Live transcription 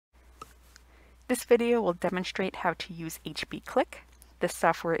This video will demonstrate how to use HP Click. This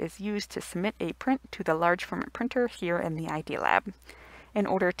software is used to submit a print to the large format printer here in the ID Lab. In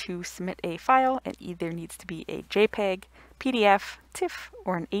order to submit a file, it either needs to be a JPEG, PDF, TIFF,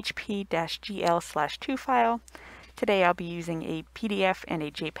 or an HP-GL/2 file. Today I'll be using a PDF and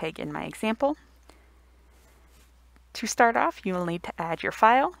a JPEG in my example. To start off, you will need to add your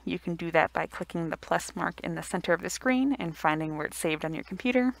file. You can do that by clicking the plus mark in the center of the screen and finding where it's saved on your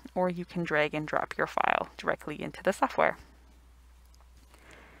computer, or you can drag and drop your file directly into the software.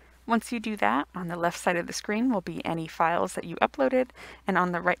 Once you do that, on the left side of the screen will be any files that you uploaded, and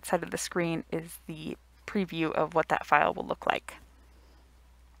on the right side of the screen is the preview of what that file will look like.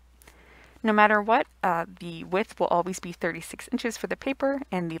 No matter what, the width will always be 36 inches for the paper,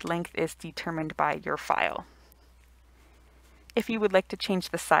 and the length is determined by your file. If you would like to change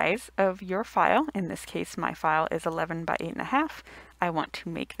the size of your file, in this case my file is 11 by 8.5, I want to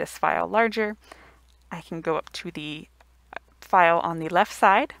make this file larger, I can go up to the file on the left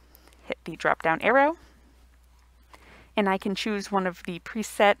side, hit the drop down arrow, and I can choose one of the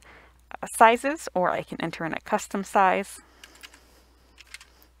preset sizes, or I can enter in a custom size,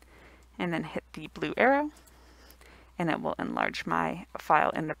 and then hit the blue arrow, and it will enlarge my file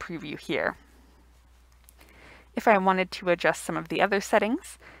in the preview here. If I wanted to adjust some of the other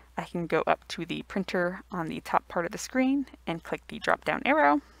settings, I can go up to the printer on the top part of the screen and click the drop down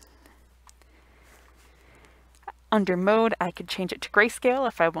arrow. Under mode, I could change it to grayscale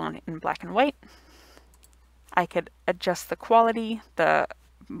if I want it in black and white. I could adjust the quality. The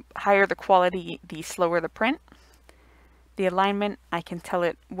higher the quality, the slower the print. The alignment, I can tell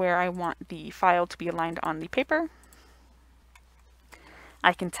it where I want the file to be aligned on the paper.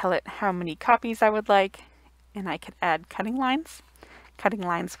 I can tell it how many copies I would like, and I could add cutting lines. Cutting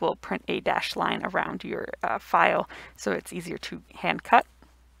lines will print a dashed line around your file, so it's easier to hand cut.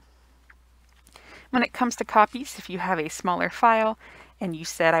 When it comes to copies, if you have a smaller file and you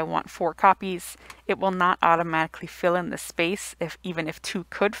said I want 4 copies, it will not automatically fill in the space even if 2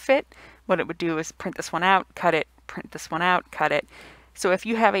 could fit. What it would do is print this one out, cut it, print this one out, cut it. So if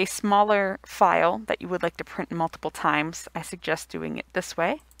you have a smaller file that you would like to print multiple times, I suggest doing it this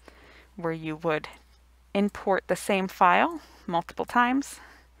way, where you would import the same file multiple times,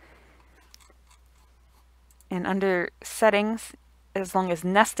 and under settings, as long as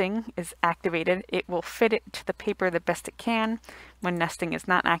nesting is activated, it will fit it to the paper the best it can. When nesting is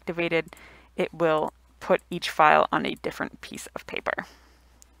not activated, it will put each file on a different piece of paper.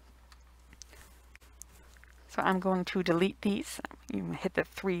 So I'm going to delete these. You hit the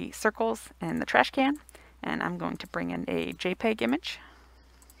 3 circles in the trash can, and I'm going to bring in a JPEG image.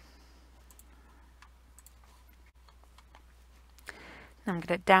 I'm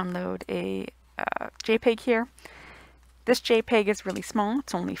going to download a JPEG here. This JPEG is really small.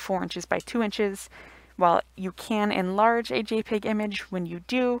 It's only 4 inches by 2 inches. While you can enlarge a JPEG image, when you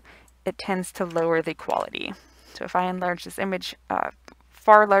do, it tends to lower the quality. So if I enlarge this image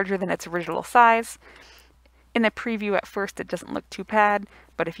far larger than its original size, in the preview at first it doesn't look too bad,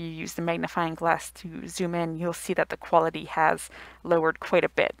 but if you use the magnifying glass to zoom in, you'll see that the quality has lowered quite a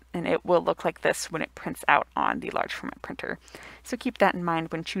bit, and it will look like this when it prints out on the large format printer. So keep that in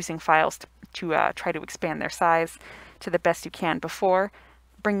mind when choosing files to try to expand their size to the best you can before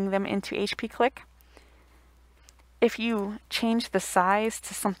bringing them into HP Click. If you change the size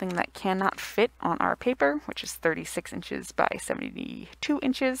to something that cannot fit on our paper, which is 36 inches by 72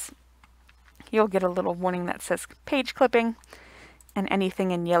 inches, you'll get a little warning that says page clipping, and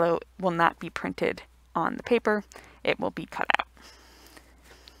anything in yellow will not be printed on the paper. It will be cut out.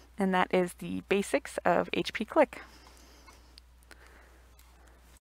 And that is the basics of HP Click.